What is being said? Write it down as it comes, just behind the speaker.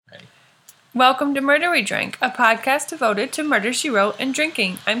Welcome to Murder We Drink, a podcast devoted to murder, she wrote, and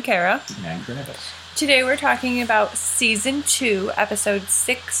drinking. I'm Kara. And I'm Grinevis. Today we're talking about Season 2, Episode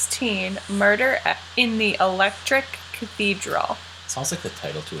 16, Murder in the Electric Cathedral. Sounds like the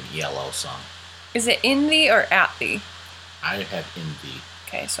title to a Yellow song. Is it in the or at the? I have in the.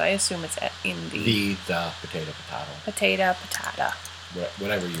 Okay, so I assume it's in the. The potato. Potato.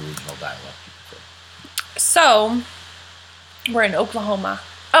 Whatever your regional dialect you prefer. So, we're in Oklahoma.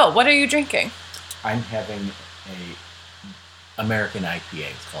 Oh, what are you drinking? I'm having a American IPA.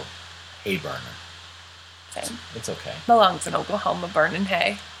 It's called Hay Burner. Same. It's okay. Belongs in Oklahoma, burning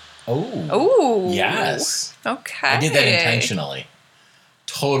hay. Oh. Ooh. Yes. Okay. I did that intentionally.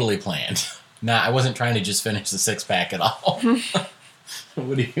 Totally planned. I wasn't trying to just finish the 6-pack at all.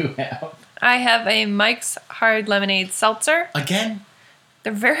 What do you have? I have a Mike's Hard Lemonade Seltzer. Again?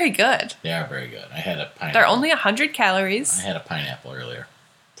 They're very good. They are very good. I had a pineapple. They're only 100 calories. I had a pineapple earlier.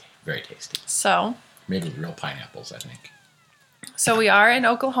 Very tasty. So. Made with real pineapples, I think. So we are in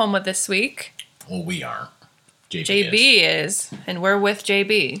Oklahoma this week. Well, we aren't. JB is. And we're with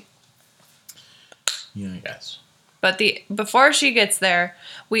JB. Yeah, I guess. But before she gets there,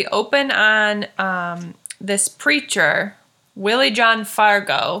 we open on this preacher, Willie John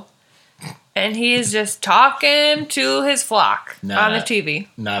Fargo, and he is just talking to his flock on the TV.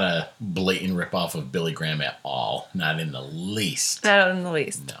 Not a blatant ripoff of Billy Graham at all. Not in the least. Not in the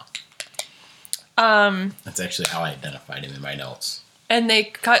least. No. That's actually how I identified him in my notes. And they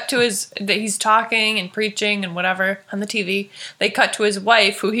cut to he's talking and preaching and whatever on the TV. They cut to his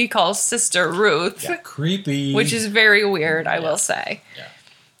wife, who he calls Sister Ruth. Yeah, creepy. Which is very weird, I will say. Yeah.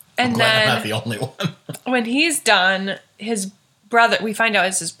 And I'm glad I'm not the only one. When he's done, his brother, we find out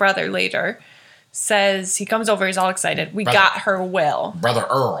it's his brother later, says, he comes over, he's all excited. We got her will. Brother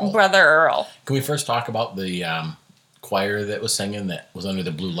Earl. Brother Earl. Can we first talk about the choir that was singing that was under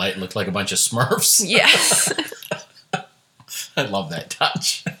the blue light and looked like a bunch of Smurfs? Yes. I love that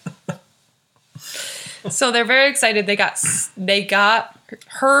touch. So they're very excited. They got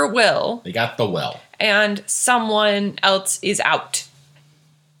her will. They got the well. And someone else is out.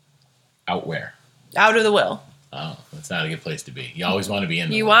 Out where? Out of the will. Oh, that's not a good place to be. You always want to be in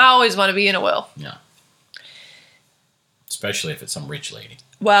the will. You always want to be in a will. Yeah. Especially if it's some rich lady.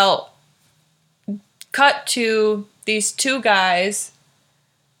 Well, cut to these two guys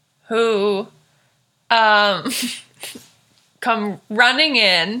who come running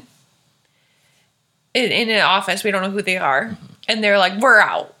in an office. We don't know who they are. Mm-hmm. And they're like, we're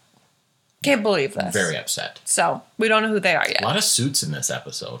out. Can't believe this. Very upset. So, we don't know who they are yet. A lot of suits in this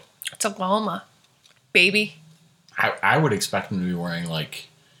episode. It's Oklahoma. Baby. I would expect them to be wearing, like,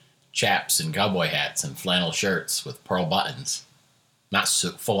 chaps and cowboy hats and flannel shirts with pearl buttons. Not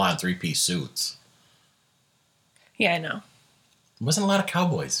full-on three-piece suits. Yeah, I know. There wasn't a lot of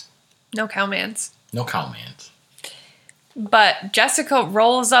cowboys. No cowmans. No cowmans. But Jessica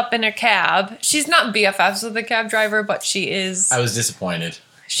rolls up in a cab. She's not BFFs with the cab driver, but she is. I was disappointed.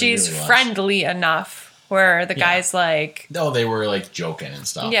 She's really friendly enough where the guy's like. No, they were like joking and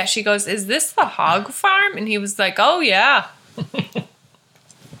stuff. Yeah, she goes, "Is this the hog farm?" And he was like, "Oh, yeah."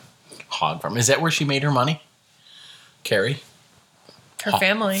 Hog farm. Is that where she made her money? Carrie? Her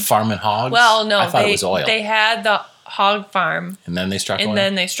family. Farming hogs? Well, no. I thought it was oil. They had the hog farm. And then they struck oil? And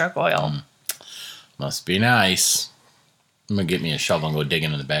then they struck oil. Must be nice. I'm going to get me a shovel and go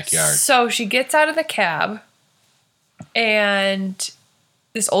digging in the backyard. So she gets out of the cab, and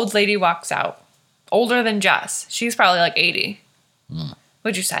this old lady walks out. Older than Jess. She's probably like 80.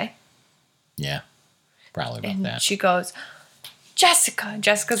 What'd you say? Yeah, probably about that. She goes, Jessica.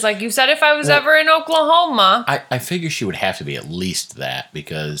 Jessica's like, you said if I was ever in Oklahoma. I figure she would have to be at least that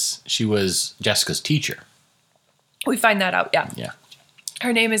because she was Jessica's teacher. We find that out, yeah. Yeah.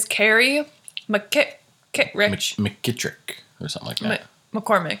 Her name is Carrie McKittrick or something like that.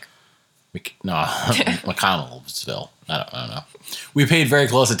 McCormick. McConnellsville. I don't know. We paid very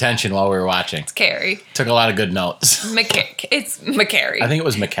close attention while we were watching. It's Carrie. Took a lot of good notes. It's McCarry. I think it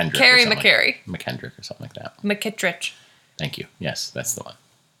was McKendrick. Carrie McCarry. McKendrick or something like that. McKittrick. Thank you. Yes, that's the one.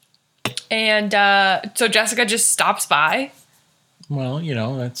 And so Jessica just stops by. Well,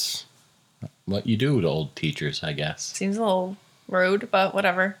 that's what you do to old teachers, I guess. Seems a little rude, but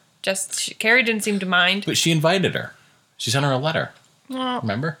whatever. Carrie didn't seem to mind. But she invited her. She sent her a letter. Well,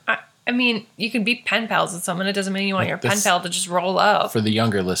 remember? I mean, you can be pen pals with someone. It doesn't mean you want your pen pal to just roll up. For the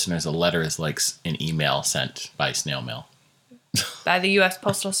younger listeners, a letter is like an email sent by snail mail. By the U.S.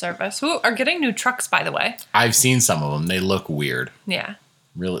 Postal Service, who are getting new trucks, by the way. I've seen some of them. They look weird. Yeah.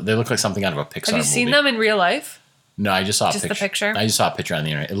 Really, they look like something out of a Pixar movie. Have you seen them in real life? No, I just saw a picture. Just the picture? I just saw a picture on the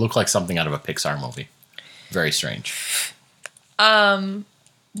internet. It looked like something out of a Pixar movie. Very strange.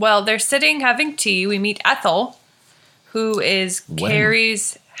 Well, they're sitting having tea. We meet Ethel, who is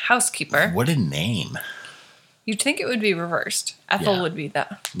Carrie's housekeeper. What a name. You'd think it would be reversed. Ethel Yeah. would be the...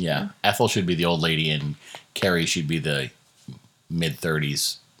 Yeah. Ethel should be the old lady, and Carrie should be the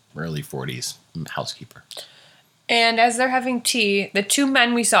mid-30s, early 40s housekeeper. And as they're having tea, the two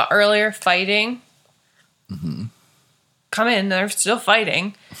men we saw earlier fighting come in. They're still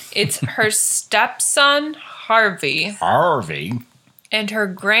fighting. It's her stepson, Harvey, and her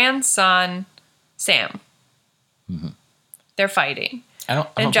grandson, Sam. They're fighting. I don't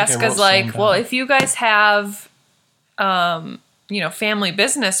And think I Jessica's wrote like, Sam well, down. if you guys have, family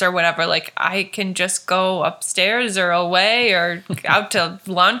business or whatever, like, I can just go upstairs or away or out to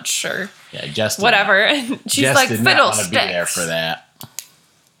lunch or Yeah, Jess did whatever. And she's Jess like, did not want to be there fiddlesticks. for that.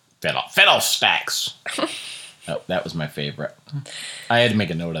 Fiddlesticks. Oh, that was my favorite. I had to make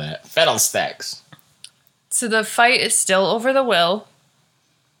a note of that. Fiddlesticks. So the fight is still over the will.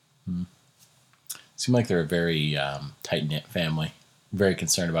 Seem like they're a very tight-knit family. Very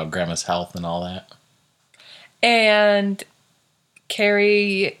concerned about Grandma's health and all that. And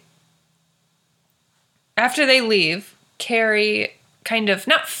Carrie, after they leave, Carrie kind of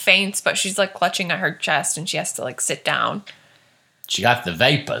not faints, but she's like clutching at her chest and she has to like sit down. She got the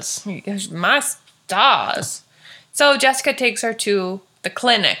vapors. My stars. So Jessica takes her to the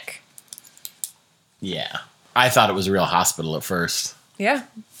clinic. Yeah. I thought it was a real hospital at first. Yeah,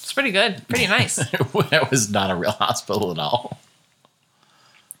 it's pretty good. Pretty nice. It was not a real hospital at all.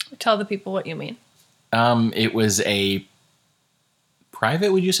 Tell the people what you mean. It was a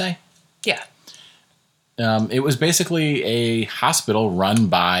private, would you say? Yeah. It was basically a hospital run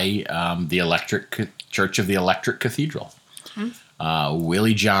by the Church of the Electric Cathedral.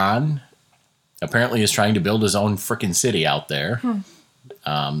 Willie John apparently is trying to build his own frickin' city out there.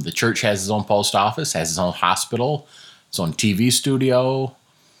 The church has its own post office, has its own hospital, its own TV studio.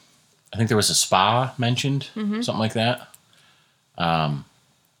 I think there was a spa mentioned, something like that.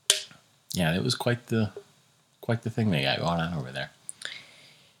 Yeah, it was quite the thing they got going on over there.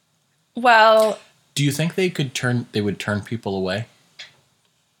 Well, Do you think they would turn people away?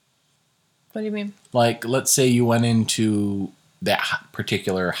 what do you mean? Like, let's say you went into that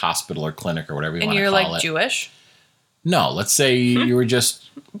particular hospital or clinic or whatever you And want to you're call like it. Jewish? No, let's say you were just.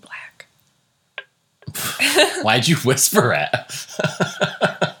 Black. Why'd you whisper it?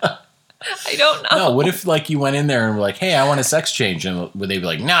 I don't know. No, what if like you went in there and were like, "Hey, I want a sex change," and would they be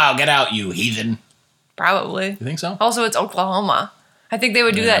like, "No, get out, you heathen"? Probably. You think so? Also, it's Oklahoma. I think they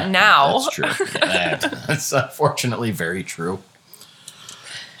would do that now. That's true. Yeah, that's unfortunately very true.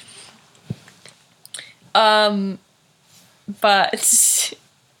 But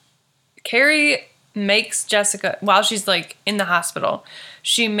Carrie makes Jessica, while she's like in the hospital,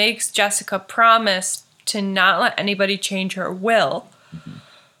 she makes Jessica promise to not let anybody change her will.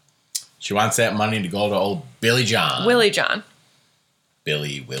 She wants that money to go to old Billy John. Willie John.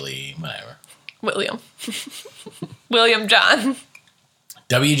 Willie, whatever. William. William John.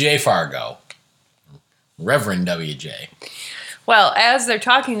 W.J. Fargo. Reverend W.J. Well, as they're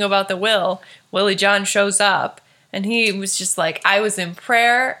talking about the will, Willie John shows up and he was just like, I was in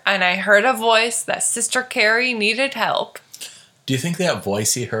prayer and I heard a voice that Sister Carrie needed help. Do you think that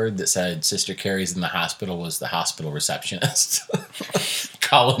voice he heard that said Sister Carrie's in the hospital was the hospital receptionist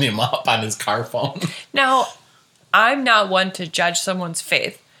calling him up on his car phone? Now, I'm not one to judge someone's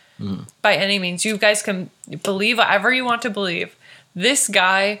faith by any means. You guys can believe whatever you want to believe. This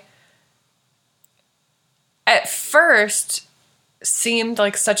guy, at first, seemed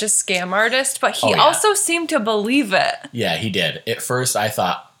like such a scam artist, but he also seemed to believe it. Yeah, he did. At first, I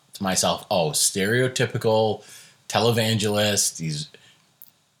thought to myself, oh, stereotypical televangelist.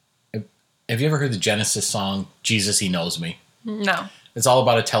 Have you ever heard the Genesis song, Jesus, He Knows Me? No. It's all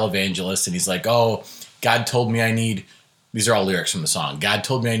about a televangelist, and he's like, oh, God told me I need, these are all lyrics from the song, God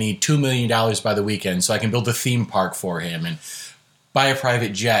told me I need $2 million by the weekend so I can build a theme park for him and buy a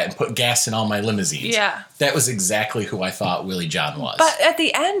private jet and put gas in all my limousines. Yeah. That was exactly who I thought Willie John was. But at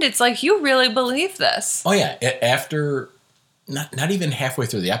the end, it's like, you really believe this. Oh, yeah. After, not even halfway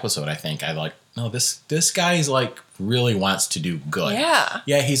through the episode, I think, I like, no, this guy's like really wants to do good. Yeah.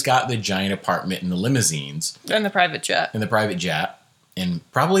 Yeah, he's got the giant apartment and the limousines And the private jet. and the private jet and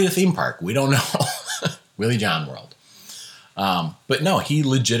probably a theme park. We don't know. Willie John world. But no, he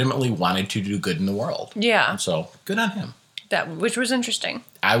legitimately wanted to do good in the world. Yeah. So good on him. Which was interesting.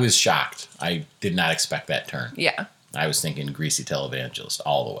 I was shocked. I did not expect that turn. Yeah. I was thinking greasy televangelist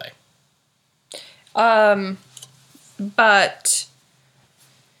all the way. But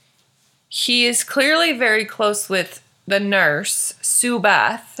he is clearly very close with the nurse, Sue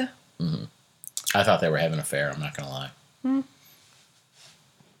Beth. I thought they were having an affair. I'm not going to lie.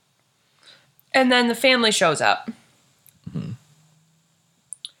 And then the family shows up. Mm-hmm.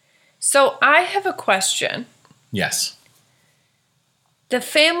 So I have a question. Yes. The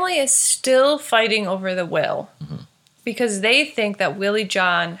family is still fighting over the will because they think that Willie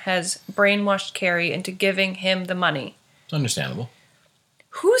John has brainwashed Carrie into giving him the money. It's understandable.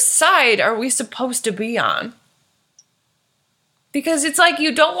 Whose side are we supposed to be on? Because it's like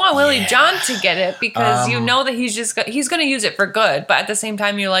you don't want Willie John to get it because you know that he's going to use it for good. But at the same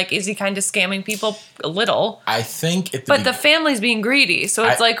time, you're like, is he kind of scamming people a little? I think But the family's being greedy. So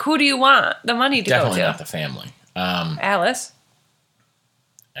it's like, who do you want the money to go to? Definitely not the family. Alice.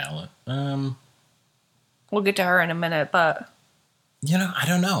 We'll get to her in a minute, but... I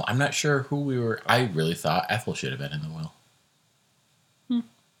don't know. I'm not sure who we were... I really thought Ethel should have been in the will.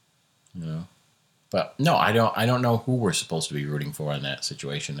 But no, I don't know who we're supposed to be rooting for in that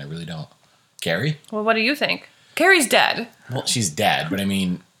situation. I really don't. Carrie? Well, what do you think? Carrie's dead. Well, she's dead, but I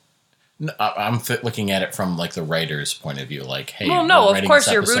mean... I'm looking at it from like the writer's point of view. Like, hey, well, no, of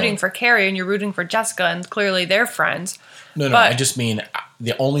course you're rooting for Carrie and you're rooting for Jessica, and clearly they're friends. No, I just mean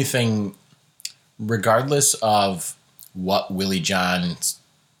the only thing, regardless of what Willie John's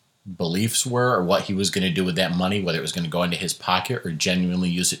beliefs were or what he was going to do with that money, whether it was going to go into his pocket or genuinely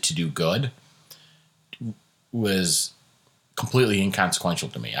use it to do good, was completely inconsequential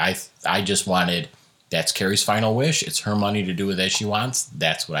to me. I just wanted... That's Carrie's final wish. It's her money to do with as she wants.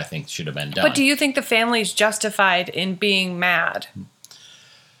 That's what I think should have been done. But do you think the family's justified in being mad?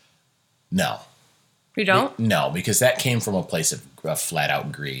 No. You don't? No, because that came from a place of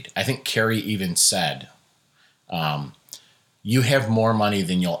flat-out greed. I think Carrie even said, you have more money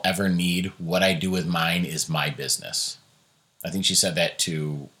than you'll ever need. What I do with mine is my business. I think she said that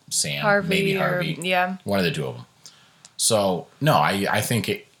to Sam, maybe Harvey. Yeah. One of the two of them. So, no, I think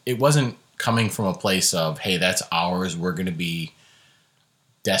it wasn't coming from a place of, hey, that's ours. We're going to be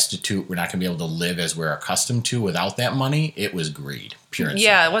destitute. We're not going to be able to live as we're accustomed to without that money. It was greed, pure and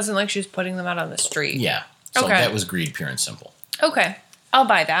simple. Yeah, it wasn't like she was putting them out on the street. Yeah. So that was greed, pure and simple. Okay. I'll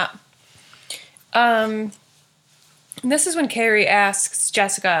buy that. This is when Carrie asks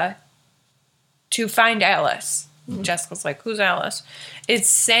Jessica to find Alice. And Jessica's like, who's Alice? It's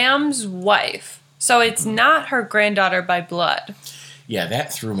Sam's wife. So it's not her granddaughter by blood. Yeah,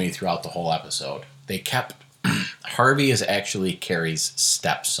 that threw me throughout the whole episode. They kept... Harvey is actually Carrie's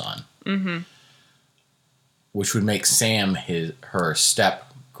stepson. Mm-hmm. Which would make Sam her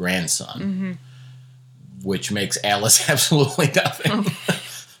step-grandson. Mm-hmm. Which makes Alice absolutely nothing.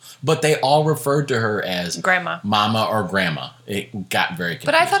 But they all referred to her as... Grandma. Mama or Grandma. It got very confusing.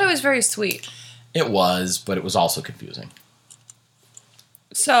 But I thought it was very sweet. It was, but it was also confusing.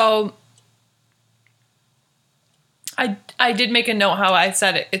 So... I did make a note how I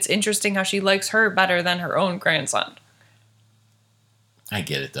said it. It's interesting how she likes her better than her own grandson. I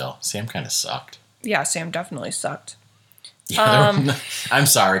get it, though. Sam kind of sucked. Yeah, Sam definitely sucked. Yeah, I'm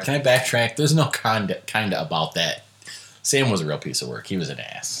sorry. Can I backtrack? There's no kind of about that. Sam was a real piece of work. He was an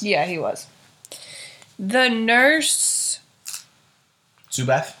ass. Yeah, he was. The nurse... Sue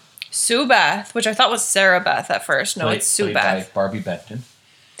Beth, which I thought was Sarah Beth at first. No, it's Sue Beth. By Barbie Benton.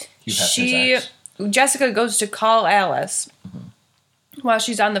 Jessica goes to call Alice. Mm-hmm. While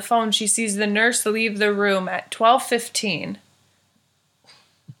she's on the phone, she sees the nurse leave the room at 12:15.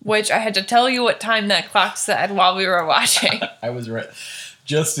 Which I had to tell you what time that clock said while we were watching. I was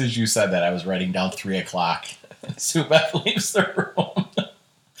just as you said that, I was writing down 3 o'clock. Sue Beth leaves the room.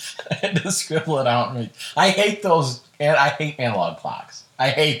 I had to scribble it out. I hate those, and I hate analog clocks. I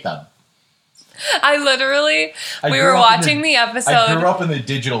hate them. We were watching the episode. I grew up in the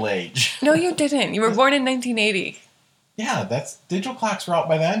digital age. No, you didn't. You were born in 1980. Yeah, digital clocks were out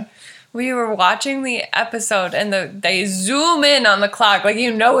by then. We were watching the episode, and they zoom in on the clock, like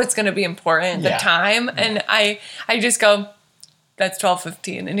it's going to be important, the time, and I just go, that's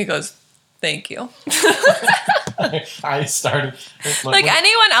 12:15, and he goes, thank you. I started... Like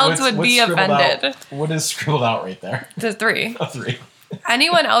anyone else would be offended. What is scribbled out right there? The 3. A 3.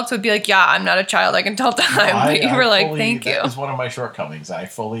 Anyone else would be like, yeah, I'm not a child, I can tell time. No, but you were like, thank you. That was one of my shortcomings. I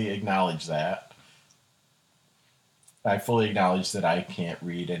fully acknowledge that. I fully acknowledge that I can't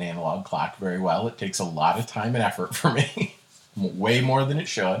read an analog clock very well. It takes a lot of time and effort for me. Way more than it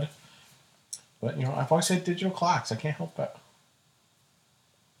should. But, I've always said digital clocks. I can't help it.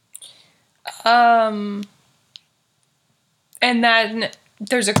 And then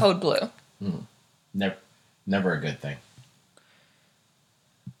there's a code blue. Never a good thing.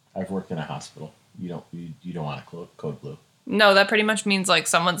 I've worked in a hospital. You don't want a code blue. No, that pretty much means like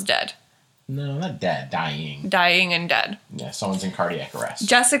someone's dead. No, not dead. Dying. Dying and dead. Yeah, someone's in cardiac arrest.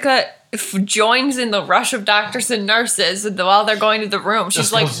 Jessica joins in the rush of doctors and nurses while they're going to the room.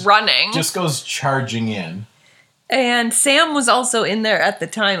 She's like running. Just goes charging in. And Sam was also in there at the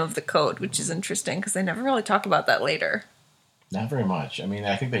time of the code, which is interesting because they never really talk about that later. Not very much. I mean,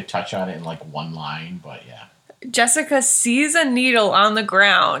 I think they touch on it in like one line, but yeah. Jessica sees a needle on the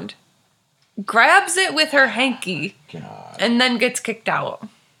ground, grabs it with her hanky, God. and then gets kicked out.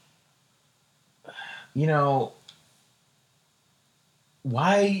 You know,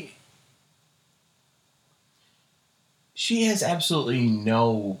 why? She has absolutely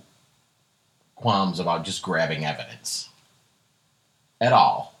no qualms about just grabbing evidence at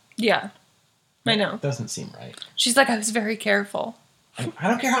all. Yeah, I know. It doesn't seem right. She's like, I was very careful. I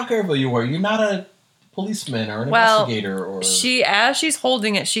don't care how careful you were. You're not a policeman or an investigator. Or as she's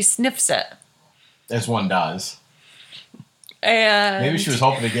holding it, she sniffs it. As one does. And maybe she was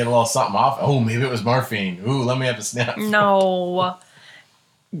hoping to get a little something off. Oh, maybe it was morphine. Ooh, let me have a sniff. No.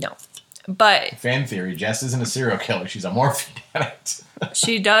 But fan theory, Jess isn't a serial killer. She's a morphine addict.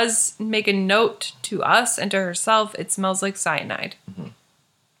 She does make a note to us and to herself. It smells like cyanide. Mm-hmm.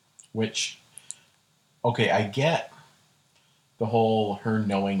 Which, okay, I get the whole her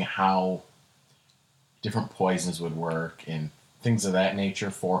knowing how different poisons would work and things of that nature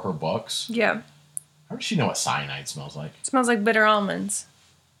for her books. Yeah. How does she know what cyanide smells like? It smells like bitter almonds.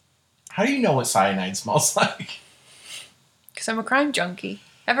 How do you know what cyanide smells like? Because I'm a crime junkie.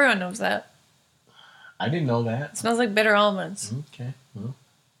 Everyone knows that. I didn't know that. It smells like bitter almonds. Okay. Well.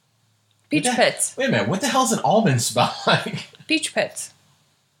 Peach pits. Wait a minute. What the hell's an almond smell like? Peach pits.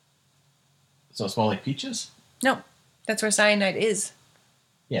 So it smells like peaches? No. That's where cyanide is.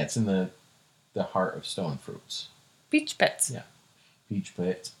 Yeah, it's in the heart of stone fruits. Peach pits. Yeah. Peach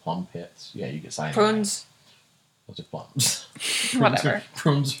pits, plum pits. Yeah, you get cyanide. Prunes. Those are plums. Whatever.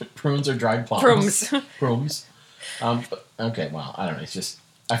 Prunes are dried plums. Prunes. Prunes. Okay, well, I don't know. It's just,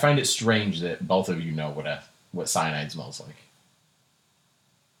 I find it strange that both of you know what cyanide smells like.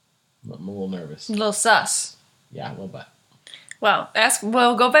 I'm a little nervous. A little sus. Yeah, a little bit. Well,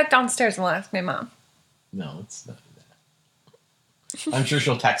 we'll go back downstairs and we'll ask my mom. No, let's not do that. I'm sure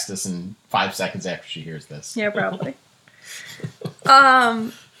she'll text us in 5 seconds after she hears this. Yeah, probably.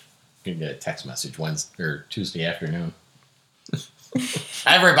 Gonna get a text message Wednesday or Tuesday afternoon.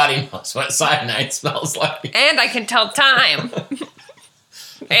 Everybody knows what cyanide smells like. And I can tell time.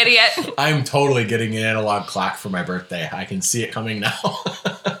 Idiot. I'm totally getting an analog clock for my birthday. I can see it coming now.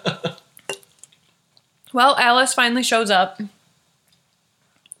 Well, Alice finally shows up.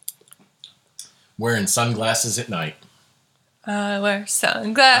 Wearing sunglasses at night. I wear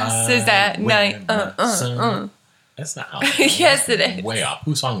sunglasses at night. That's not how. Yes, it is. Way up.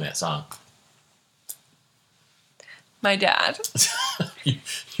 Who sung that song? My dad.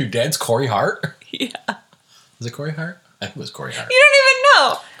 Your dad's Corey Hart? Yeah. Was it Corey Hart? I think it was Corey Hart. You don't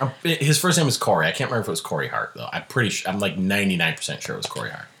even know. His first name was Corey. I can't remember if it was Corey Hart though. I'm pretty sure. I'm like 99% sure it was Corey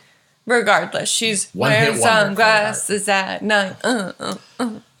Hart. Regardless, she's One wearing hit wonder, sunglasses at night.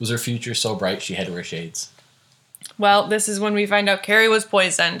 Was her future so bright she had to wear shades? Well, this is when we find out Carrie was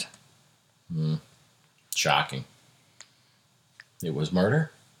poisoned. Shocking. It was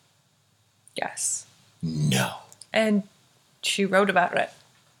murder? Yes. No. And she wrote about it.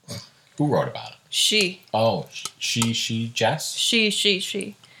 Who wrote about it? She. Oh, she, Jess? She.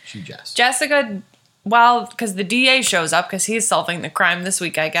 She, Jess. Jessica, well, because the DA shows up because he's solving the crime this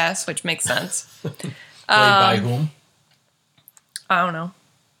week, I guess, which makes sense. Played by whom? I don't know.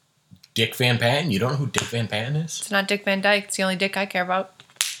 Dick Van Patten? You don't know who Dick Van Patten is? It's not Dick Van Dyke. It's the only Dick I care about.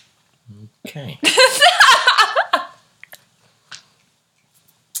 Okay.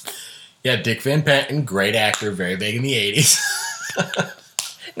 Yeah, Dick Van Patten, great actor, very big in the 80s.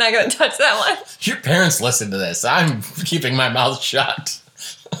 Not gonna touch that one. Your parents listen to this. I'm keeping my mouth shut.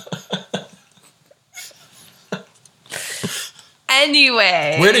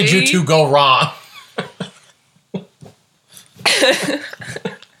 Anyway. Where did you two go wrong?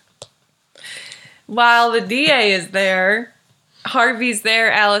 While the DA is there, Harvey's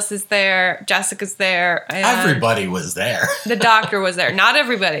there, Alice is there, Jessica's there. And everybody was there. The doctor was there. Not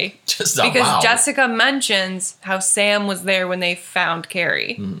everybody. Just because Jessica mentions how Sam was there when they found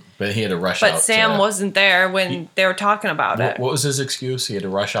Carrie. But he had to rush out. But Sam wasn't there when they were talking about it. What was his excuse? He had to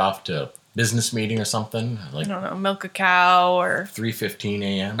rush off to business meeting or something? Like I don't know, milk a cow or 3:15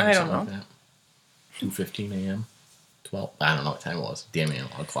 a.m. I don't know. Like 2:15 a.m. 12. I don't know what time it was. Damn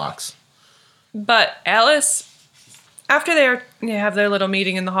analog clocks. But Alice, after they have their little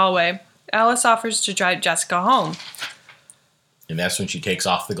meeting in the hallway, Alice offers to drive Jessica home. And that's when she takes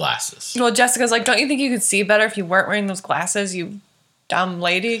off the glasses. Well, Jessica's like, don't you think you could see better if you weren't wearing those glasses, you dumb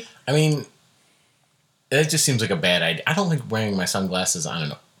lady? I mean, It just seems like a bad idea. I don't like wearing my sunglasses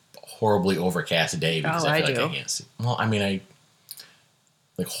on a horribly overcast day because I feel like I can't see. Well, I mean, I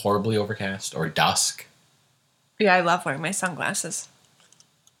like horribly overcast or dusk. Yeah, I love wearing my sunglasses.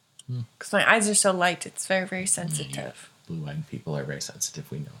 Because my eyes are so light, it's very, very sensitive. Blue-eyed people are very sensitive,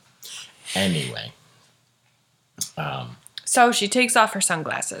 we know. Anyway. So she takes off her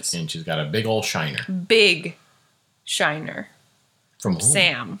sunglasses. And she's got a big old shiner. Big shiner. From whom?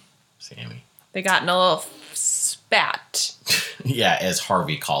 Sam. Sammy. They got in a little spat. Yeah, as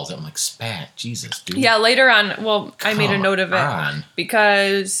Harvey calls it. I'm like, spat? Jesus, dude. Yeah, later on, well, I made a note of it.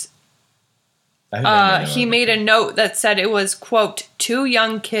 Because he made a note that said it was, quote, 2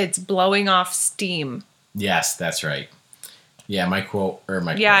 young kids blowing off steam. Yes, that's right. Yeah,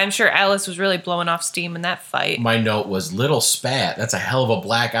 I'm sure Alice was really blowing off steam in that fight. My note was little spat. That's a hell of a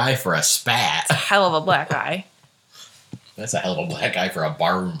black eye for a spat. It's a hell of a black eye. That's a hell of a black eye for a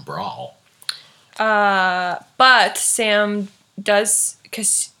barroom brawl. But Sam does,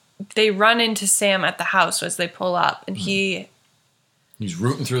 because they run into Sam at the house as they pull up, and he's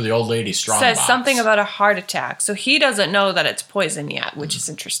rooting through the old lady's strong says box. something about a heart attack. So he doesn't know that it's poison yet, which is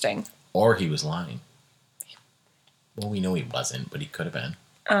interesting. Or he was lying. Well, we know he wasn't, but he could have been.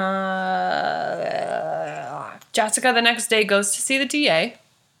 Jessica the next day goes to see the DA.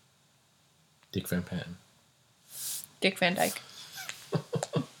 Dick Van Patten. Dick Van Dyke.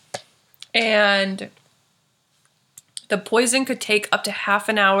 And the poison could take up to half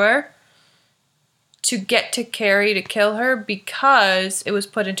an hour to get to Carrie to kill her because it was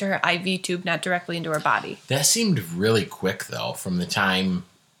put into her IV tube, not directly into her body. That seemed really quick, though, from the time...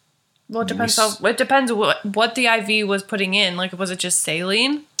 Well, it depends what the IV was putting in. Like, was it just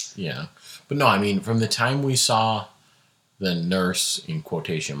saline? Yeah. But no, I mean, from the time we saw the nurse, in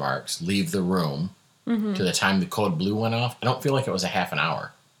quotation marks, leave the room to the time the code blue went off, I don't feel like it was a half an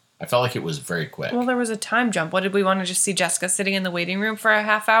hour. I felt like it was very quick. Well, there was a time jump. What did we want to just see Jessica sitting in the waiting room for a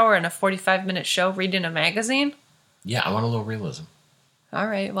half hour and a 45-minute show reading a magazine? Yeah, I want a little realism. All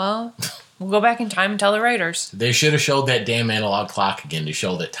right, well, we'll go back in time and tell the writers. They should have showed that damn analog clock again to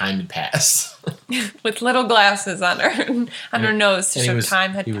show that time had passed. With little glasses on her nose to show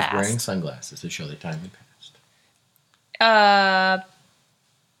time had passed. He was wearing sunglasses to show that time had passed.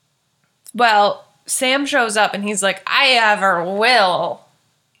 Well, Sam shows up and he's like, I ever will.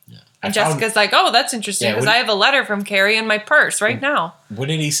 Yeah. And Jessica's like, oh, that's interesting because I have a letter from Carrie in my purse right now. What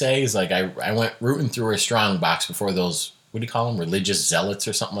did he say? He's like, I went rooting through her strong box before those, what do you call them, religious zealots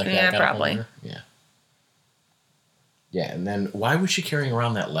or something like that? Yeah, probably. Yeah. Yeah, and then why was she carrying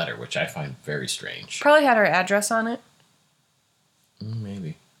around that letter, which I find very strange? Probably had her address on it.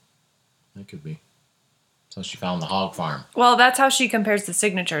 Maybe. That could be. So she found the hog farm. Well, that's how she compares the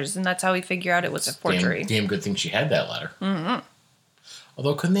signatures, and that's how we figure out it was a forgery. Damn good thing she had that letter. Mm-hmm.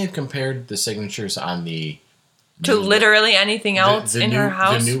 Although, couldn't they have compared the signatures on the... To literally anything else in her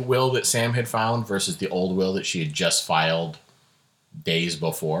house? The new will that Sam had found versus the old will that she had just filed days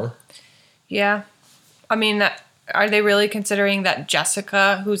before? Yeah. I mean, are they really considering that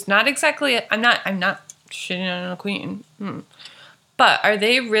Jessica, who's not exactly... I'm not shitting on a queen. But are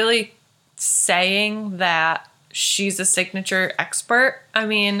they really saying that she's a signature expert? I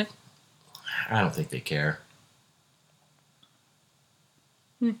mean... I don't think they care.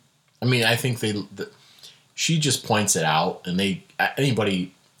 I mean, I think she just points it out, and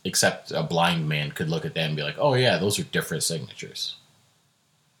anybody except a blind man could look at that and be like, oh yeah, those are different signatures.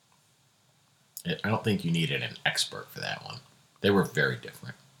 I don't think you needed an expert for that one. They were very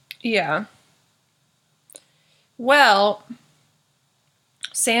different. Yeah. Well,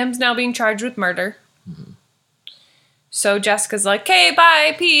 Sam's now being charged with murder. Mm-hmm. So Jessica's like, okay,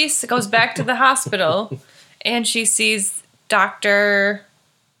 bye, peace. Goes back to the hospital, and she sees Dr.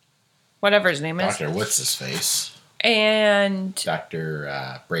 whatever his name is. Dr. What's-his-face. And...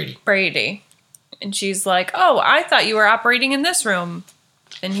 Dr. Brady. Brady. And she's like, oh, I thought you were operating in this room.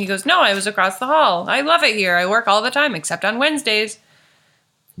 And he goes, no, I was across the hall. I love it here. I work all the time, except on Wednesdays.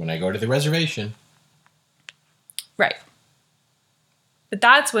 When I go to the reservation. Right. But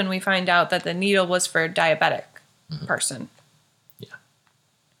that's when we find out that the needle was for a diabetic person. Yeah.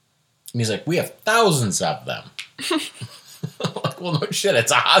 And he's like, we have thousands of them. Like, well, no shit,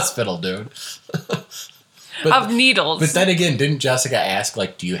 it's a hospital, dude. Of needles. But then again, didn't Jessica ask,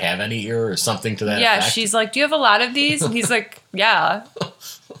 like, do you have any here or something to that effect? Yeah, she's like, do you have a lot of these? And he's like, yeah.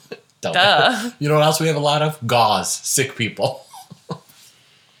 Duh. You know what else we have a lot of? Gauze. Sick people.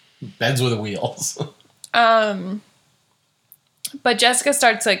 Beds with wheels. But Jessica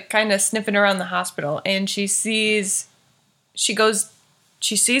starts, like, kind of sniffing around the hospital, and she sees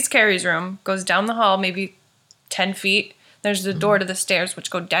Carrie's room, goes down the hall maybe 10 feet, There's the door to the stairs, which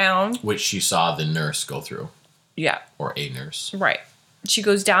go down. Which she saw the nurse go through. Yeah. Or a nurse. Right. She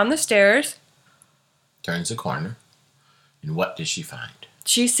goes down the stairs. Turns the corner. And what does she find?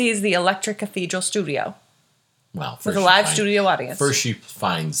 She sees the Electric Cathedral studio. Well, with a live studio audience. First she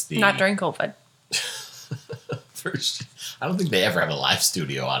finds the... Not during COVID. First, I don't think they ever have a live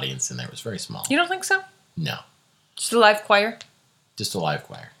studio audience in there. It was very small. You don't think so? No. Just a live choir? Just a live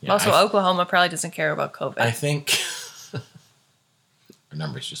choir. Yeah, also, Oklahoma probably doesn't care about COVID. I think our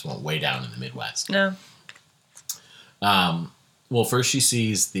numbers just went way down in the Midwest. No. Well, first she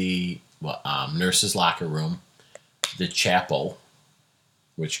sees the nurse's locker room, the chapel,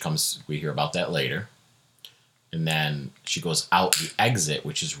 which we hear about that later. And then she goes out the exit,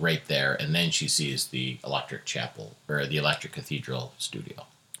 which is right there, and then she sees the Electric Chapel, or the Electric Cathedral studio.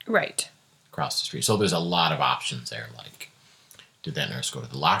 Right. Across the street. So there's a lot of options there. Like, did that nurse go to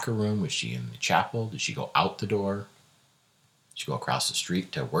the locker room? Was she in the chapel? Did she go out the door? Did she go across the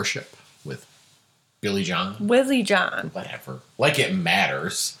street to worship with Billy John? Willie John. Whatever. Like it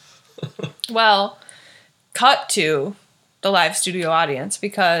matters. Well, cut to the live studio audience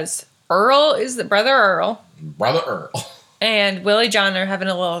because Earl is the Brother Earl. Brother Earl. And Willie John are having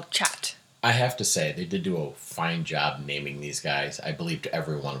a little chat. I have to say, they did do a fine job naming these guys. I believed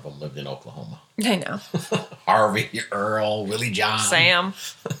every one of them lived in Oklahoma. I know. Harvey, Earl, Willie John. Sam.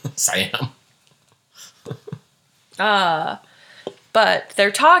 Sam. But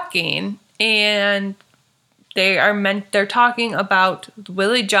they're talking, and they're talking about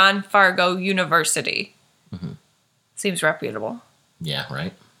Willie John Fargo University. Mm-hmm. Seems reputable. Yeah,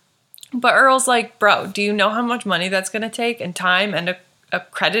 right? But Earl's like, bro, do you know how much money that's going to take and time and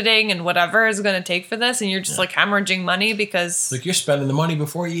accrediting and whatever is going to take for this? And you're just like hemorrhaging money because... Like you're spending the money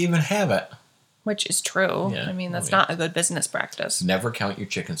before you even have it. Which is true. Yeah, I mean, that's not a good business practice. Never count your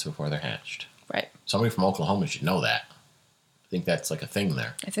chickens before they're hatched. Right. Somebody from Oklahoma should know that. I think that's like a thing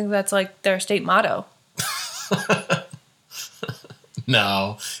there. I think that's like their state motto.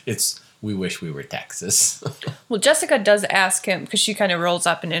 No, it's... We wish we were Texas. Well, Jessica does ask him, because she kind of rolls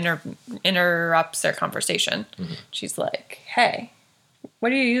up and interrupts their conversation. Mm-hmm. She's like, hey, what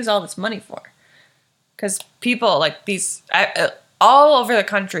do you use all this money for? Because people, like these, all over the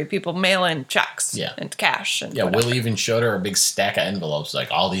country, people mail in checks and cash. And whatever. Willie even showed her a big stack of envelopes,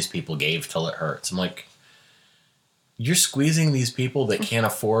 like all these people gave till it hurts. I'm like, you're squeezing these people that can't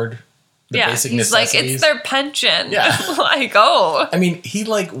afford... basic he's necessities. Like, it's their pension. Yeah. Like, oh. I mean, he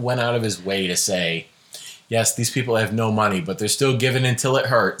went out of his way to say, yes, these people have no money, but they're still giving until it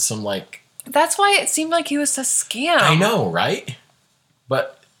hurts. I'm like... That's why it seemed like he was a scam. I know, right?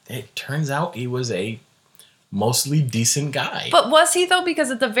 But it turns out he was a mostly decent guy. But was he, though?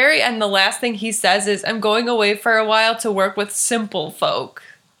 Because at the very end, the last thing he says is, I'm going away for a while to work with simple folk.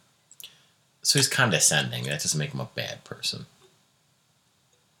 So he's condescending. That doesn't make him a bad person.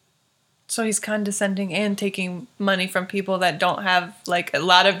 So he's condescending and taking money from people that don't have, like, a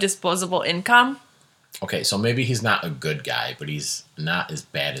lot of disposable income? Okay, so maybe he's not a good guy, but he's not as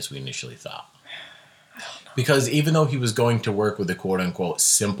bad as we initially thought. I don't know. Because even though he was going to work with the quote-unquote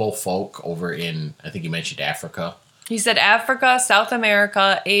simple folk over in, I think he mentioned Africa. He said Africa, South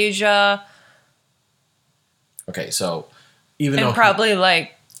America, Asia. Okay, so even though... And probably,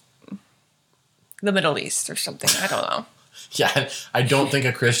 like, the Middle East or something. I don't know. Yeah, I don't think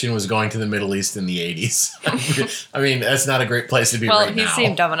a Christian was going to the Middle East in the 80s. I mean, that's not a great place to be right now. Well, he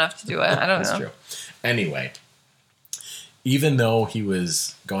seemed dumb enough to do it. I don't know. That's true. Anyway, even though he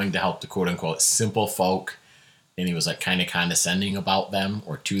was going to help the quote-unquote simple folk, and he was like kind of condescending about them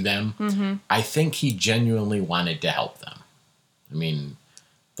or to them, I think he genuinely wanted to help them. I mean,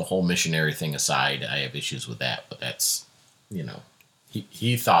 the whole missionary thing aside, I have issues with that, but that's,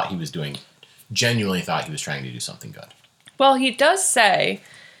 he thought he was genuinely thought he was trying to do something good. Well, he does say,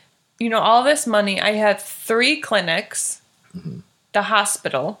 all this money, I have 3 clinics, the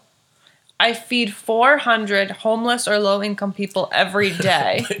hospital. I feed 400 homeless or low-income people every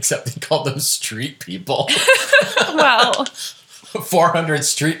day. Except he called them street people. Well. 400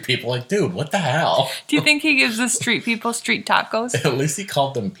 street people. Like, dude, what the hell? Do you think he gives the street people street tacos? At least he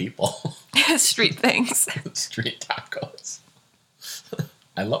called them people. Street things. Street tacos.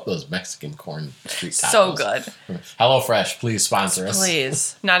 I love those Mexican corn street tacos. So good. HelloFresh, please sponsor us.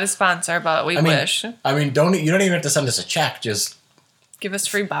 Please. Not a sponsor, but we wish. I mean, you don't even have to send us a check. Just give us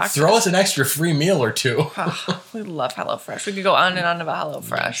free boxes. Throw us an extra free meal or two. Oh, we love HelloFresh. We could go on and on about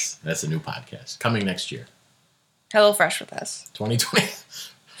HelloFresh. Yes, that's a new podcast. Coming next year. HelloFresh with us. 2020.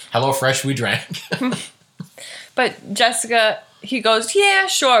 HelloFresh we drank. But Jessica... He goes, yeah,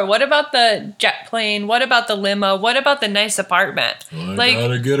 sure. What about the jet plane? What about the limo? What about the nice apartment? Well, I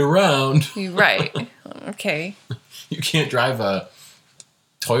gotta get around. Right. Okay. You can't drive a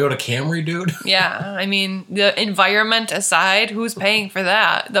Toyota Camry, dude? Yeah, I mean, the environment aside, who's paying for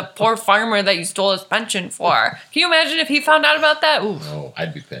that? The poor farmer that you stole his pension for. Can you imagine if he found out about that? Ooh, Oh,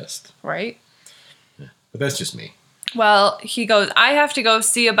 I'd be pissed. right? But that's just me. Well, he goes, I have to go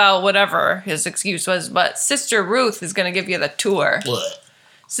see about whatever his excuse was, but Sister Ruth is going to give you the tour. Blech.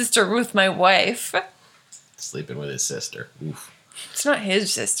 Sister Ruth, my wife. Sleeping with his sister. Oof. It's not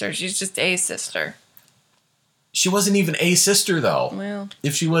his sister. She's just a sister. She wasn't even a sister, though. Well,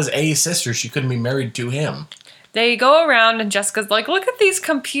 If she was a sister, she couldn't be married to him. they go around and Jessica's like, look at these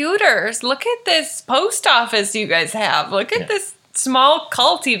computers. Look at this post office you guys have. Look at this small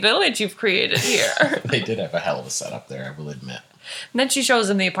culty village you've created here. They did have a hell of a setup there, I will admit. And then she shows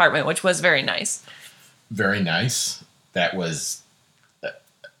him the apartment, which was very nice. Very nice. That was...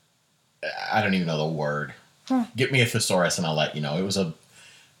 I don't even know the word. Get me a thesaurus and I'll let you know. It was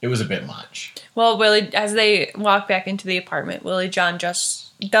a bit much. Well, Willie, as they walk back into the apartment, Willie John just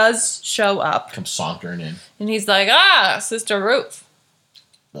does show up. Come sauntering in. And he's like, Sister Ruth.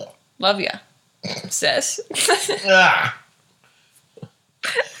 Ugh. Love ya, sis. Ah!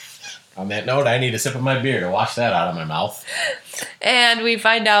 On that note, I need a sip of my beer to wash that out of my mouth. And we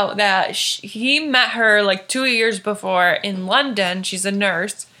find out that he met her like 2 years before in London. She's a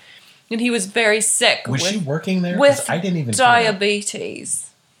nurse. And he was very sick Was she working there? 'Cause with I didn't even diabetes.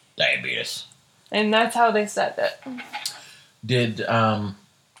 Diabetes. And that's how they said it. Did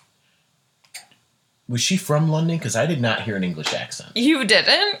was she from London? Because I did not hear an English accent. You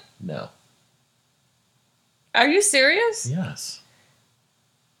didn't? No. Are you serious? Yes.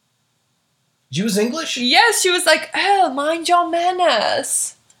 She was English? Yes, she was like, oh, mind your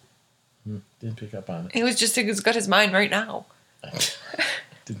manners. Didn't pick up on He was just as good as mine right now. it.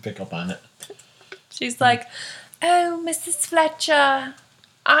 Didn't pick up on it. She's like, oh, Mrs. Fletcher,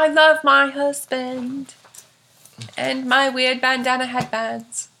 I love my husband and my weird bandana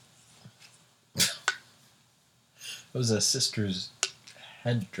headbands. It was a sister's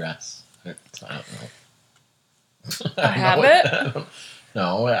headdress. I don't know. A habit?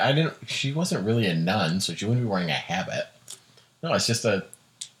 No, I didn't. She wasn't really a nun, so she wouldn't be wearing a habit. No, it's just a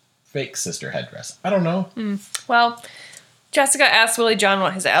fake sister headdress. I don't know. Well, Jessica asks Willie John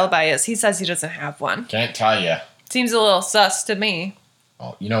what his alibi is. He says he doesn't have one. Can't tell you. Seems a little sus to me.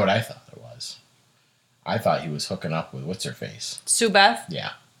 Oh, you know what I thought it was? I thought he was hooking up with what's her face. Sue Beth,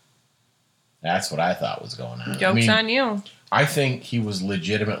 Yeah. That's what I thought was going on. joke's on you. I think he was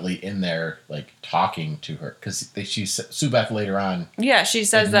legitimately in there, like, talking to her. Because Sue Beth later on... Yeah, she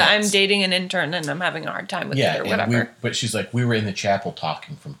says that I'm Admits. dating an intern and I'm having a hard time with it or whatever. but she's like, we were in the chapel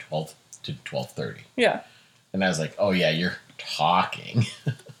talking from 12 to 12:30. Yeah. And I was like, oh, yeah, you're talking.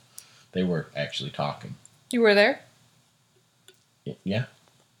 They were actually talking. You were there? Yeah.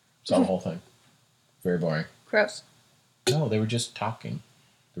 Saw the whole thing. Very boring. Gross. No, they were just talking.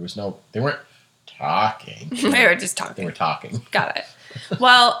 They weren't talking. They were just They talking. were talking. Got it.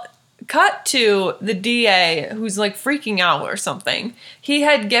 Well, cut to the DA who's like freaking out or something. He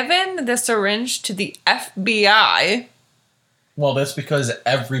had given the syringe to the FBI. Well, that's because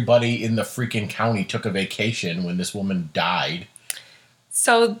everybody in the freaking county took a vacation when this woman died.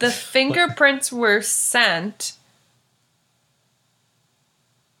 So the fingerprints were sent.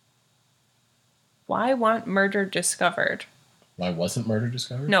 Why want murder discovered? Why wasn't murder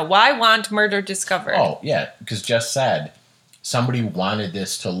discovered? No, why want murder discovered? Oh, yeah, because Jess said somebody wanted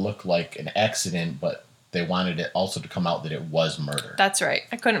this to look like an accident, but they wanted it also to come out that it was murder. That's right.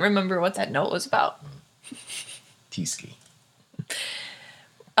 I couldn't remember what that note was about. T-ski.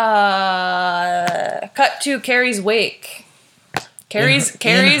 Cut to Carrie's wake. Carrie's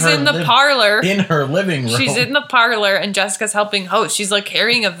in the parlor. In her living room. She's in the parlor and Jessica's helping host. She's like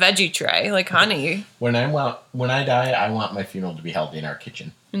carrying a veggie tray. Like, honey. When I die, I want my funeral to be held in our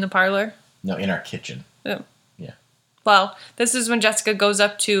kitchen. In the parlor? No, in our kitchen. Oh. Yeah. Well, this is when Jessica goes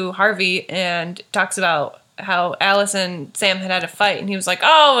up to Harvey and talks about how Alice and Sam had a fight. And he was like,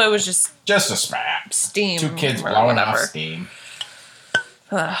 oh, it was just Just a spat. steam. Two kids or blowing off whatever. steam.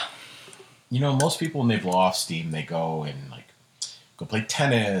 Ugh. You know, most people when they blow off steam, they go and like go play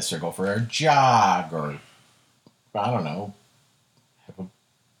tennis or go for a jog or I don't know.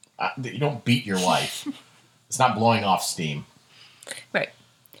 You don't beat your wife. It's not blowing off steam. Right.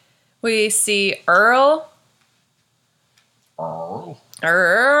 We see Earl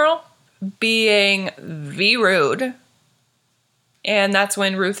being rude. And that's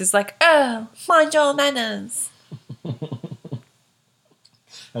when Ruth is like, oh, mind your manners.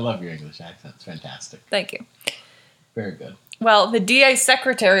 I love your English accent. It's fantastic. Thank you. Very good. Well, the DA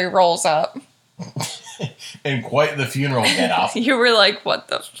secretary rolls up. And quite the funeral get up. You were like, what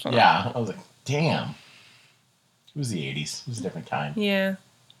the fuck? Yeah. I was like, damn. It was the 80s. It was a different time. Yeah.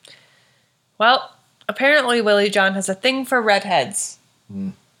 Well, apparently Willie John has a thing for redheads.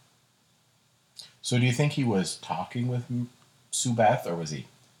 So do you think he was talking with Sue Beth, or was he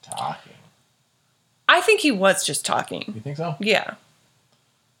talking? I think he was just talking. You think so? Yeah.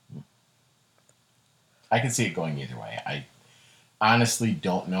 I can see it going either way. I honestly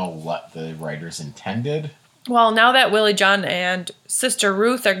don't know what the writers intended. Well, now that Willie John and Sister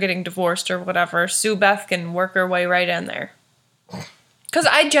Ruth are getting divorced or whatever, Sue Beth can work her way right in there. Because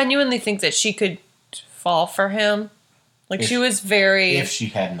I genuinely think that she could fall for him. Like, she was very if she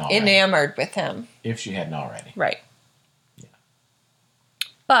hadn't already. enamored with him. If she hadn't already. Right. Yeah.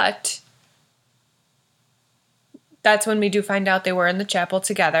 But that's when we do find out they were in the chapel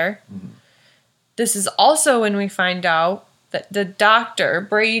together. Mm-hmm. This is also when we find out that the doctor,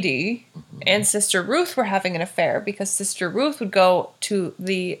 Brady, and Sister Ruth were having an affair because Sister Ruth would go to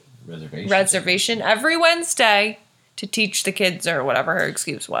the reservation every Wednesday to teach the kids or whatever her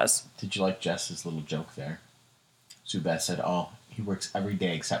excuse was. Did you like Jess's little joke there? Sue Beth said, "Oh, he works every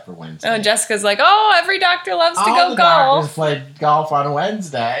day except for Wednesday." Oh, Jessica's like, "Oh, every doctor loves to All go the golf." doctors played golf on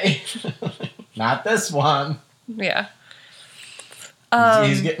Wednesday. Not this one. Yeah.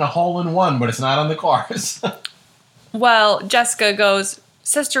 He's getting a hole in one, but it's not on the course. Well, Jessica goes,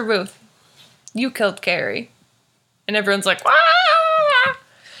 "Sister Ruth, you killed Carrie." And everyone's like, "Ah!"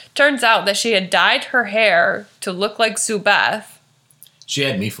 Turns out that she had dyed her hair to look like Sue Beth. She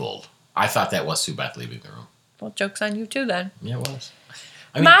had me fooled. I thought that was Sue Beth leaving the room. Well, joke's on you too then. Yeah, it was.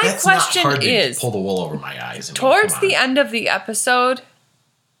 I mean, My that's question not hard is, to pull the wool over my eyes. Towards the end of the episode,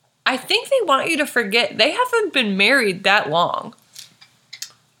 I think they want you to forget they haven't been married that long.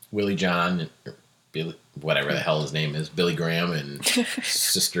 Willie John, or Billy, whatever the hell his name is, Billy Graham, and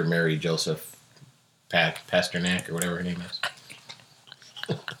Sister Mary Joseph Pasternak, or whatever her name is.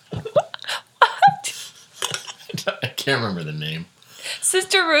 What? I can't remember the name.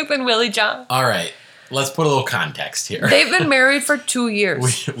 Sister Ruth and Willie John. All right, let's put a little context here. They've been married for 2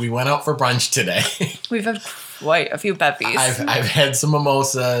 years. We went out for brunch today. We've had quite a few bevies. I've had some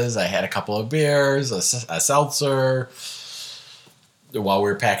mimosas. I had a couple of beers, a seltzer. While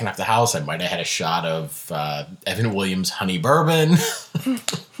we were packing up the house, I might have had a shot of Evan Williams honey bourbon.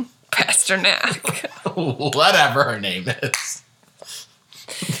 Pasternak. Whatever her name is.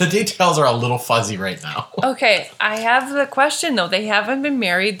 The details are a little fuzzy right now. Okay, I have the question though. They haven't been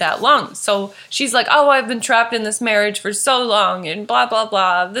married that long. So she's like, "Oh, I've been trapped in this marriage for so long and blah, blah,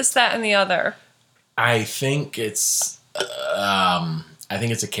 blah, this, that, and the other." I think it's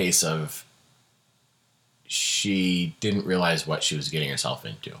a case of she didn't realize what she was getting herself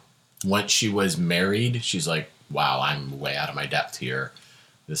into. Once she was married, she's like, "Wow, I'm way out of my depth here.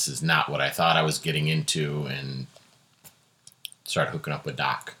 This is not what I thought I was getting into," and started hooking up with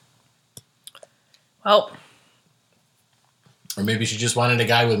Doc. Well, or maybe she just wanted a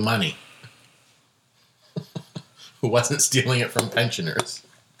guy with money who wasn't stealing it from pensioners.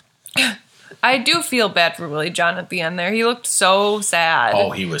 I do feel bad for Willie John at the end there. He looked so sad.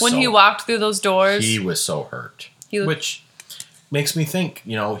 Oh, he was when he walked through those doors. He was so hurt. Which makes me think,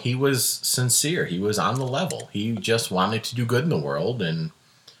 he was sincere. He was on the level. He just wanted to do good in the world, and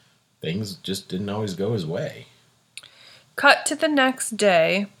things just didn't always go his way. Cut to the next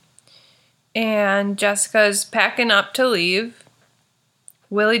day, and Jessica's packing up to leave.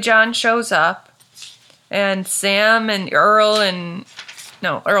 Willie John shows up, and Sam and Earl and...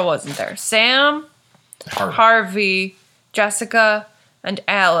 No, Earl wasn't there. Sam, Harvey, Jessica, and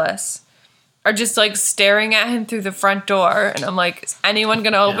Alice are just like staring at him through the front door. And I'm like, is anyone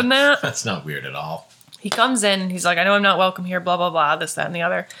going to open that? That's not weird at all. He comes in and he's like, "I know I'm not welcome here, blah, blah, blah, this, that, and the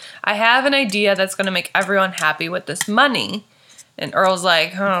other. I have an idea that's going to make everyone happy with this money." And Earl's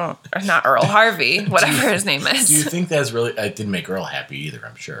like, "Oh, not Earl, Harvey, whatever his name is." Do you think that's really... It didn't make Earl happy either,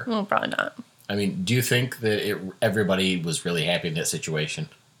 I'm sure. Well, probably not. I mean, do you think that everybody was really happy in that situation?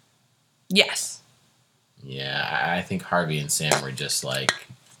 Yes. Yeah, I think Harvey and Sam were just like...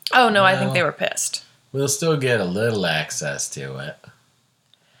 Oh, no, I think they were pissed. We'll still get a little access to it.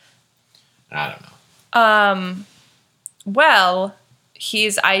 I don't know. Well,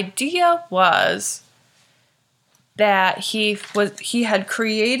 his idea was that he had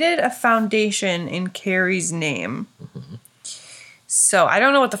created a foundation in Carrie's name. Mm-hmm. So I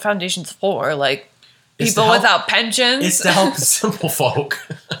don't know what the foundation's for. Like, people without pensions? It's to help simple folk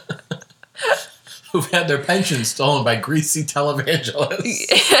who've had their pensions stolen by greasy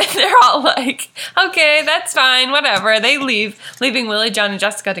televangelists. They're all like, "Okay, that's fine, whatever." They leave, leaving Willie John and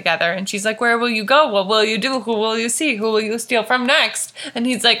Jessica together. And she's like, "Where will you go? What will you do? Who will you see? Who will you steal from next?" And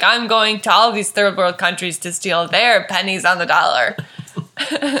he's like, "I'm going to all these third world countries to steal their pennies on the dollar."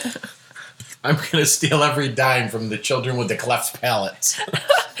 I'm going to steal every dime from the children with the cleft palates.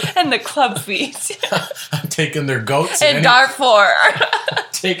 And the club feet. I'm taking their goats And Darfur.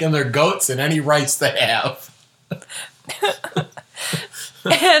 taking their goats and any rights they have.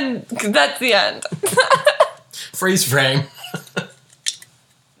 And that's the end. Freeze frame.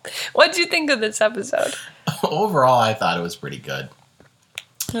 What'd you think of this episode? Overall, I thought it was pretty good.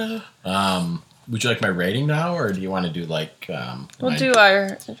 Would you like my rating now, or do you want to do like... we'll do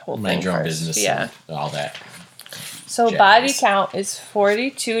our whole thing mind your own first. business Yeah. and all that. So Jazz. body count is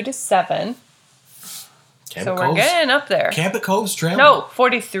 42-7. Cabot So we're Cove's- getting up there. Cabot Cove's trailing. No,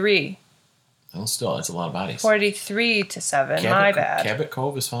 43. Well, still, that's a lot of bodies. 43-7. My bad. Cabot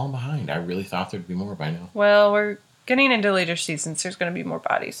Cove is falling behind. I really thought there'd be more by now. Well, we're getting into later seasons. There's going to be more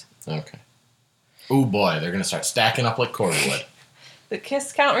bodies. Okay. Oh boy, they're going to start stacking up like cordwood. The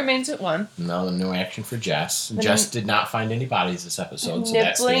kiss count remains at 1. No action for Jess. The Jess did not find any bodies this episode, so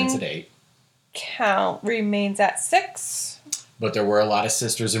that nibbling stands at 8. Count remains at 6. But there were a lot of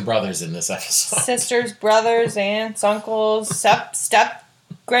sisters and brothers in this episode. Sisters, brothers, aunts, uncles, step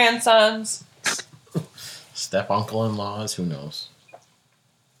grandsons. Step uncle-in-laws, who knows?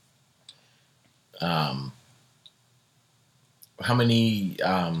 How many,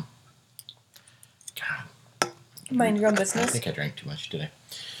 God, Mind your own I business. think I drank too much today.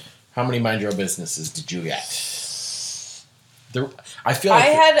 How many mind your own businesses did you get? I feel like I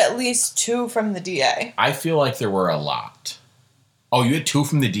had at least 2 from the DA. I feel like there were a lot. Oh, you had 2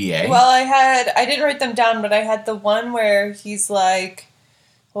 from the DA? Well, I didn't write them down, but I had the one where he's like,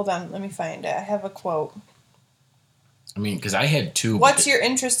 hold on, let me find it. I have a quote. I mean, because I had 2. What's your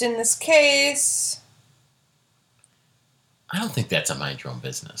interest in this case? I don't think that's a mind your own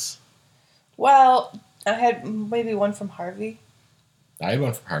business. Well, I had maybe one from Harvey. I had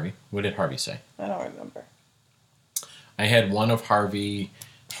one from Harvey. What did Harvey say? I don't remember. I had one of Harvey.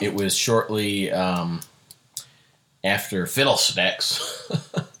 It was shortly after Fiddlesticks.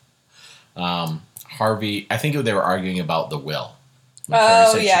 Harvey, I think they were arguing about the will. Like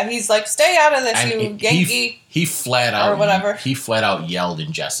Oh, yeah. He's like, stay out of this, and you he- Yankee. He flat out, Or whatever. He flat out yelled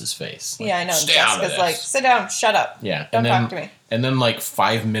in Jess's face. Like, Yeah, I know. Stay out of Jessica's this. like, sit down, shut up. Yeah, Don't and then, talk to me. And then, like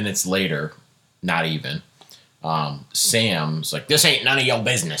 5 minutes later, not even, Sam's like, "This ain't none of your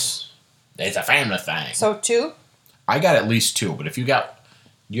business. It's a family thing." So 2? I got at least 2, but if you had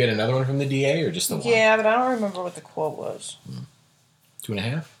another one from the DA or just the one? Yeah, but I don't remember what the quote was.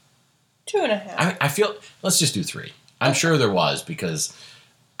 2.5. 2.5. I feel. Let's just do 3. I'm sure there was because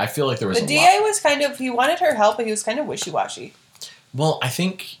I feel like there was The a DA lot. was kind of, he wanted her help, but he was kind of wishy-washy. Well, I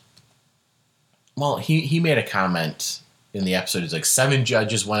think. Well, he made a comment in the episode. He's like, 7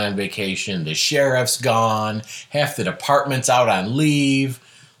 judges went on vacation. The sheriff's gone. Half the department's out on leave.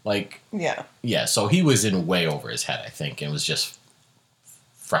 Like, Yeah. so he was in way over his head, I think, and was just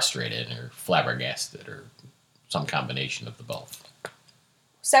frustrated or flabbergasted or some combination of the both.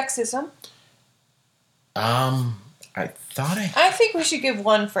 Sexism. I thought I think we should give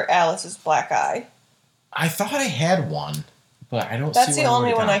 1 for Alice's black eye. I thought I had one, but I don't. That's see the where I only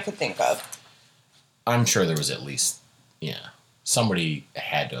wrote it one down. I could think of. I'm sure there was at least, somebody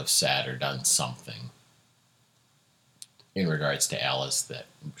had to have said or done something in regards to Alice that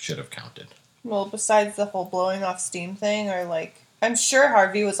should have counted. Well, besides the whole blowing off steam thing, or like, I'm sure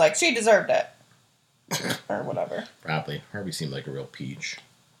Harvey was like, she deserved it. Or whatever. Probably. Harvey seemed like a real peach.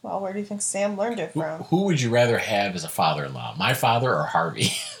 Well, where do you think Sam learned it Who, from? who would you rather have as a father-in-law? My father or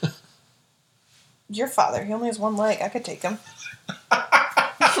Harvey? Your father. He only has 1 leg. I could take him.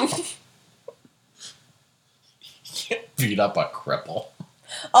 Beat up a cripple.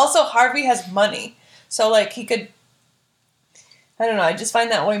 Also, Harvey has money. So, like, he could... I don't know. I just find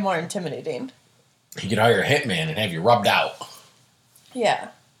that way more intimidating. He could hire a hitman and have you rubbed out. Yeah.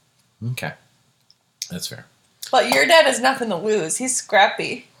 Okay. That's fair. But your dad has nothing to lose. He's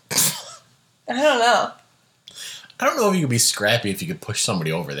scrappy. I don't know. I don't know if you could be scrappy if you could push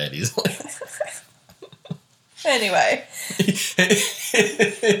somebody over that easily. Anyway.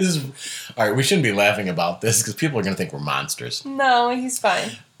 All right, we shouldn't be laughing about this because people are going to think we're monsters. No, he's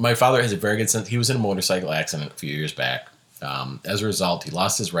fine. My father has a very good sense. He was in a motorcycle accident a few years back. As a result, he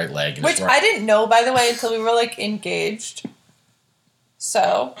lost his right leg. And Which his right... I didn't know, by the way, until we were, like, engaged.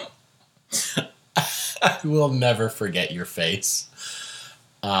 So... I will never forget your face.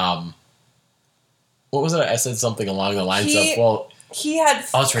 What was it? I said something along the lines of, well... He had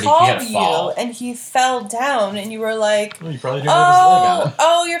that's right, he called had a fall. you, and he fell down, and you were like, Well, you probably didn't have his leg on.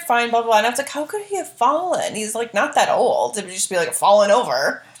 oh, you're fine, blah, blah, blah. And I was like, how could he have fallen? He's, like, not that old. It would just be, like, falling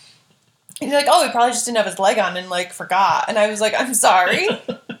over. And you're like, oh, he probably just didn't have his leg on and, like, forgot. And I was like, I'm sorry.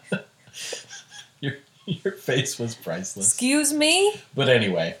 Your face was priceless. Excuse me? But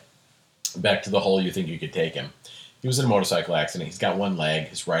anyway, back to the whole you think you could take him. He was in a motorcycle accident. He's got one leg.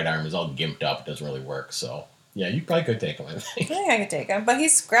 His right arm is all gimped up. It doesn't really work. So, yeah, you probably could take him, I I think. think I could take him, but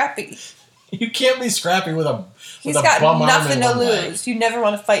he's scrappy. You can't be scrappy with a He's with a got bum arm nothing and to one lose. leg. You never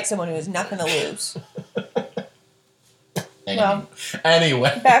want to fight someone who has nothing to lose. Well,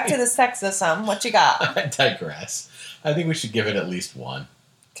 Anyway. back to the sexism. What you got? I digress. I think we should give it at least one.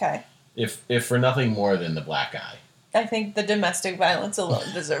 Okay. If for nothing more than the black eye. I think the domestic violence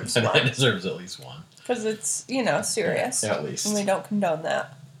alone deserves That one. deserves at least one. Because it's, serious. At least. And we don't condone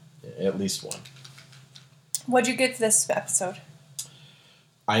that. At least one. What'd you get this episode?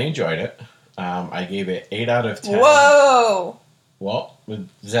 I enjoyed it. I gave it 8 out of 10. Whoa! Well,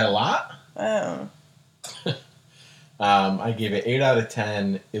 is that a lot? Oh. I gave it 8 out of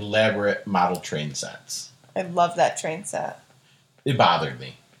 10 elaborate model train sets. I love that train set. It bothered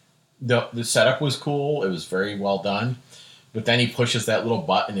me. The setup was cool. It was very well done. But then he pushes that little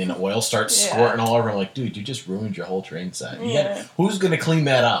button and oil starts squirting all over. I'm like, dude, you just ruined your whole train set. Who's going to clean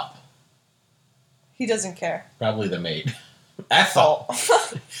that up? He doesn't care. Probably the maid. Ethel.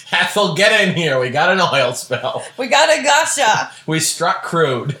 Ethel, get in here. We got an oil spill. We got a gasha. We struck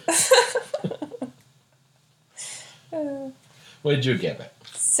crude. What did you give it?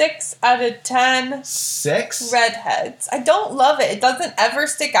 6 out of 10 6? redheads. I don't love it. It doesn't ever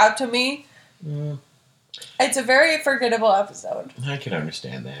stick out to me. It's a very forgettable episode. I can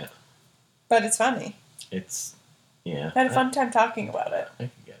understand that. But it's funny. It's, yeah. I had a fun time talking about it. I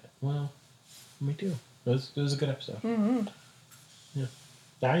can get it. Well, me too. It was a good episode. Mm-hmm. Yeah.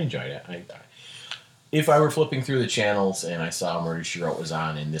 I enjoyed it. If I were flipping through the channels and I saw Murder, She Wrote was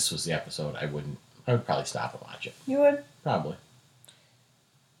on and this was the episode, I would probably stop and watch it. You would? Probably.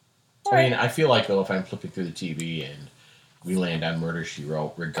 All I mean, I feel like, though, if I'm flipping through the TV and we land on Murder, She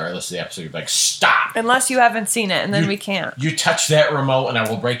Wrote, regardless of the episode, you'd be like, stop! Unless you haven't seen it, and then we can't. You touch that remote and I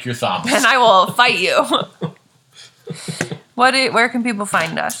will break your thumbs. And I will fight you. Where can people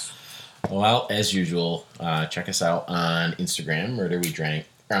find us? Well, as usual, check us out on Instagram, at Murder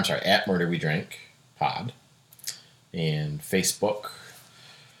We Drank Pod. And Facebook.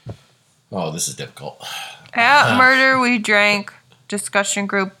 Oh, this is difficult. At Murder We Drank Discussion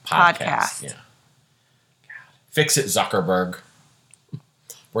Group Podcast. Yeah. Fix it, Zuckerberg.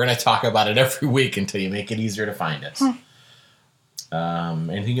 We're going to talk about it every week until you make it easier to find us.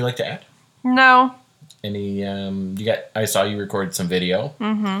 Anything you'd like to add? No. Any, I saw you recorded some video.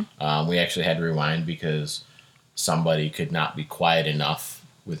 Mm-hmm. We actually had to rewind because somebody could not be quiet enough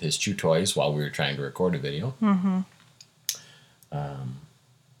with his chew toys while we were trying to record a video. Mm-hmm.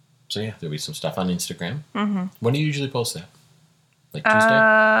 So yeah, there'll be some stuff on Instagram. Mm-hmm. When do you usually post that? Like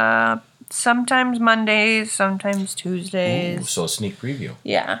Tuesday? Sometimes Mondays, sometimes Tuesdays. Ooh, so a sneak preview.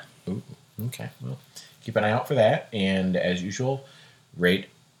 Yeah. Ooh, okay. Well, keep an eye out for that. And as usual, rate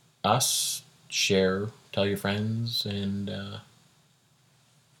us, share, tell your friends, and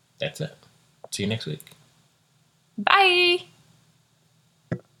that's it. See you next week. Bye.